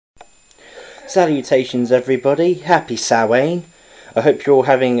Salutations everybody, happy Samhain. I hope you're all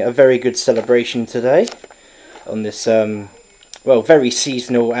having a very good celebration today on this well, very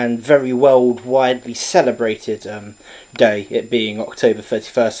seasonal and very widely celebrated day, it being October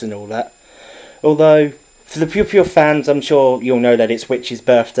 31st and all that. Although, for the pure fans, I'm sure you'll know that it's Witch's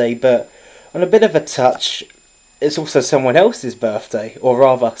birthday, but on a bit of a touch, it's also someone else's birthday, or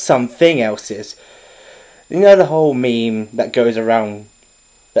rather, something else's. You know the whole meme that goes around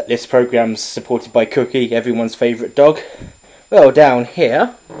that this program's supported by Cookie, everyone's favourite dog? Well, down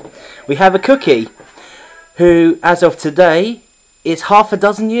here, we have a Cookie, who, as of today, is half a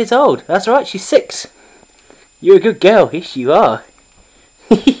dozen years old. That's right, she's 6. You're a good girl, yes you are.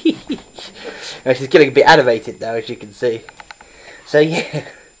 Now, she's getting a bit animated now, as you can see. So, yeah.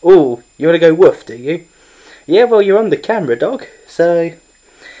 Oh, you want to go woof, do you? Yeah, well, you're on the camera, dog. So,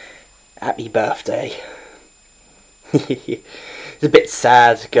 happy birthday. It's a bit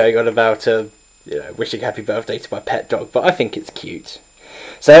sad going on about wishing happy birthday to my pet dog, but I think it's cute.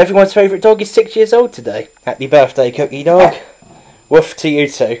 So everyone's favourite dog is 6 years old today. Happy birthday, Cookie dog. Woof to you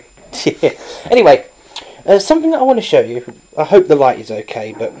too. Anyway, something that I want to show you. I hope the light is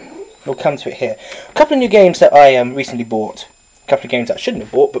okay, but we'll come to it here. A couple of new games that I recently bought. A couple of games that I shouldn't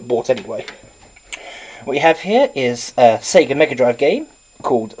have bought, but bought anyway. What we have here is a Sega Mega Drive game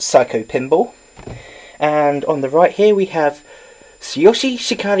called Psycho Pinball. And on the right here we have Tsuyoshi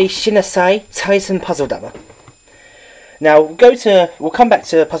Shikari Shinasai Taisen puzzle-dama. Now we'll come back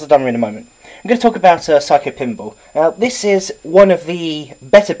to puzzle-dama in a moment. I'm going to talk about Psycho Pinball. Now this is one of the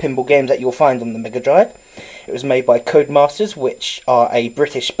better pinball games that you'll find on the Mega Drive. It was made by Codemasters, which are a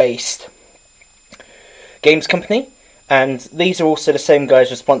British-based games company, and these are also the same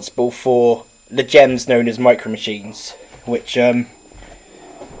guys responsible for the gems known as Micro Machines, which there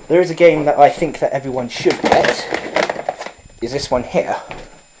is a game that I think that everyone should get. Is this one here.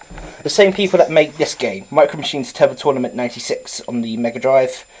 The same people that made this game, Micro Machines Turbo Tournament 96 on the Mega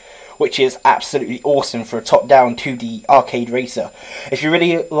Drive, which is absolutely awesome for a top-down 2D arcade racer. If you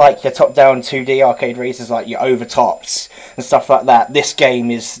really like your top-down 2D arcade racers like your Overtops and stuff like that, this game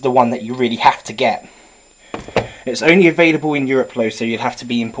is the one that you really have to get. It's only available in Europe though, so you'll have to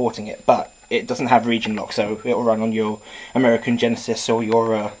be importing it, but it doesn't have region lock, so it'll run on your American Genesis or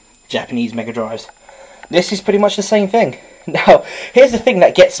your Japanese Mega Drives. This is pretty much the same thing. Now, here's the thing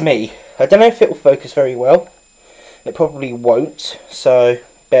that gets me. I don't know if it will focus very well. It probably won't, so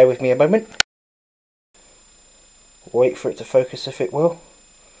bear with me a moment. Wait for it to focus if it will.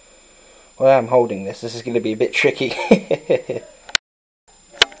 Well, I'm holding this. This is going to be a bit tricky.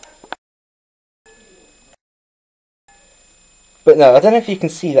 But no, I don't know if you can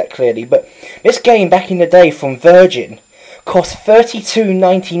see that clearly, but this game back in the day from Virgin cost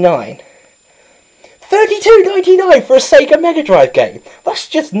 $32.99. $32.99 for a Sega Mega Drive game. That's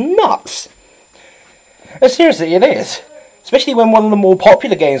just nuts. Seriously, it is. Especially when one of the more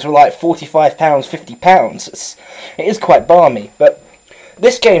popular games were like £45, £50. It is quite balmy. But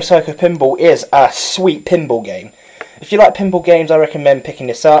this game, Psycho Pinball, is a sweet pinball game. If you like pinball games, I recommend picking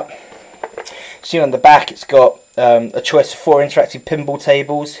this up. See on the back, it's got a choice of 4 interactive pinball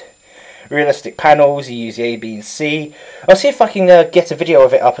tables. Realistic panels, you use the A, B and C. I'll see if I can get a video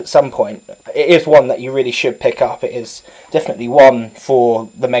of it up at some point. It is one that you really should pick up. It is definitely one for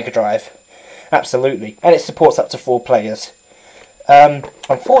the Mega Drive. Absolutely. And it supports up to 4 players.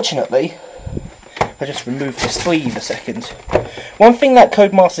 Unfortunately, if I just remove the sleeve a second. One thing that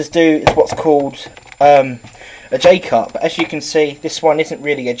Codemasters do is what's called a J-cart. But as you can see, this one isn't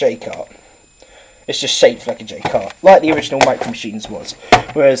really a J-cart. It's just shaped like a J-cart, like the original Micro Machines was.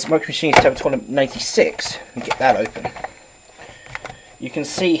 Whereas Micro Machines Turbo Tournament 96, let me get that open. You can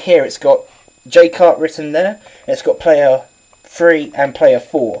see here it's got J-cart written there, and it's got player 3 and player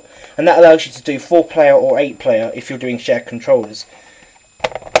 4. And that allows you to do 4-player or 8-player if you're doing shared controllers.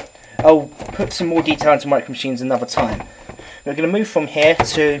 I'll put some more detail into Micro Machines another time. We're going to move from here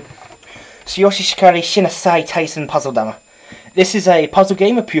to Tsuyoshi Shikari Shinasai Taisen puzzle-dama. This is a puzzle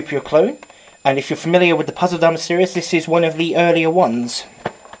game, a pure clone. And if you're familiar with the puzzle-dama series, this is one of the earlier ones,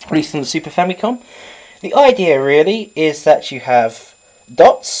 released on the Super Famicom. The idea really is that you have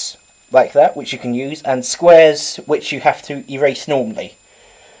dots, like that, which you can use, and squares, which you have to erase normally.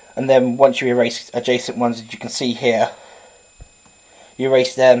 And then once you erase adjacent ones, as you can see here, you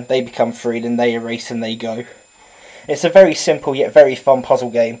erase them, they become free, then they erase and they go. It's a very simple yet very fun puzzle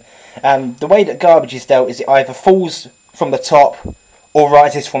game. And the way that garbage is dealt is it either falls from the top, or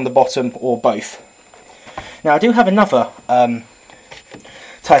rises from the bottom, or both. Now I do have another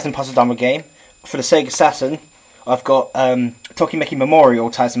Taisen puzzle-dama game for the Sega Saturn. I've got Tokimeki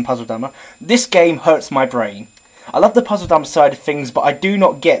Memorial Taisen puzzle-dama. This game hurts my brain. I love the puzzle-dama side of things, but I do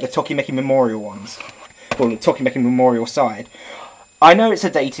not get the Tokimeki Memorial ones. Well, the Tokimeki Memorial side. I know it's a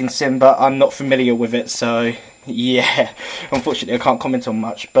dating sim, but I'm not familiar with it, so yeah. Unfortunately, I can't comment on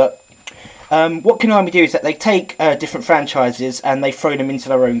much. But what Konami do is that they take different franchises and they throw them into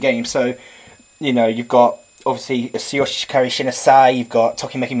their own game. So, you know, you've got obviously Tsuyoshi Shikari Shinasai, you've got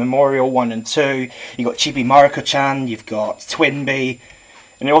Tokimeki Memorial 1 and 2, you've got Chibi Maruko-chan, you've got Twinbee,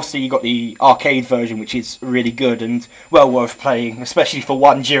 and also you've got the arcade version, which is really good and well worth playing, especially for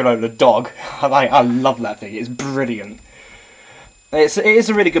one Jiro the dog. I love that thing, it's brilliant. It is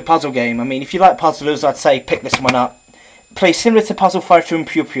a really good puzzle game. I mean, if you like puzzlers, I'd say pick this one up. Play similar to Puzzle Fighter and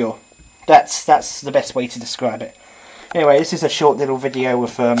Pure Pure. That's the best way to describe it. Anyway, this is a short little video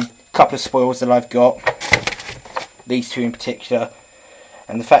with a couple of spoils that I've got. These two in particular.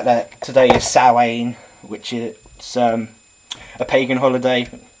 And the fact that today is Samhain, which is a pagan holiday,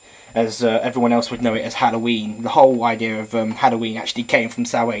 as everyone else would know it as Halloween. The whole idea of Halloween actually came from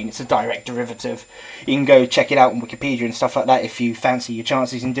Samhain. It's a direct derivative. You can go check it out on Wikipedia and stuff like that if you fancy your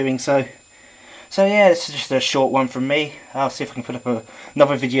chances in doing so. So yeah, this is just a short one from me. I'll see if I can put up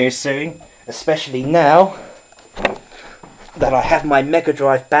another video soon. Especially now that I have my Mega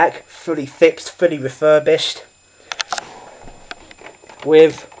Drive back, fully fixed, fully refurbished,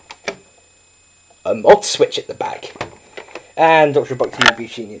 with a mod switch at the back. And Dr. Bhakti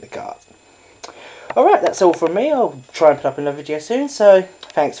Nobushi in the card. Alright, that's all from me. I'll try and put up another video soon, so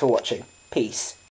thanks for watching. Peace.